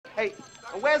Hey,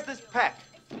 where's this Peck?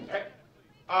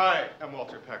 I am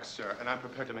Walter Peck, sir, and I'm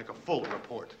prepared to make a full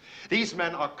report. These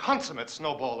men are consummate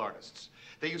snowball artists.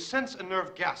 They use sense and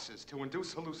nerve gases to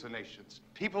induce hallucinations.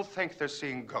 People think they're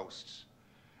seeing ghosts.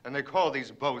 And they call these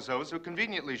bozos who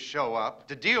conveniently show up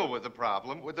to deal with the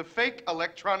problem with a fake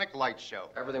electronic light show.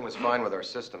 Everything was fine with our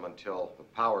system until the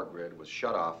power grid was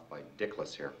shut off by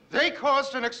Dickless here. They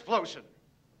caused an explosion.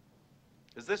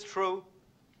 Is this true?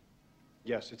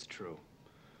 Yes, it's true.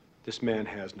 This man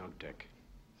has no dick.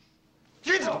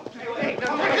 Jesus! Break it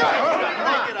up.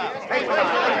 Break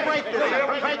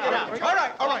it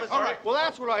up. All right. Well,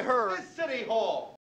 that's what I heard. This City Hall.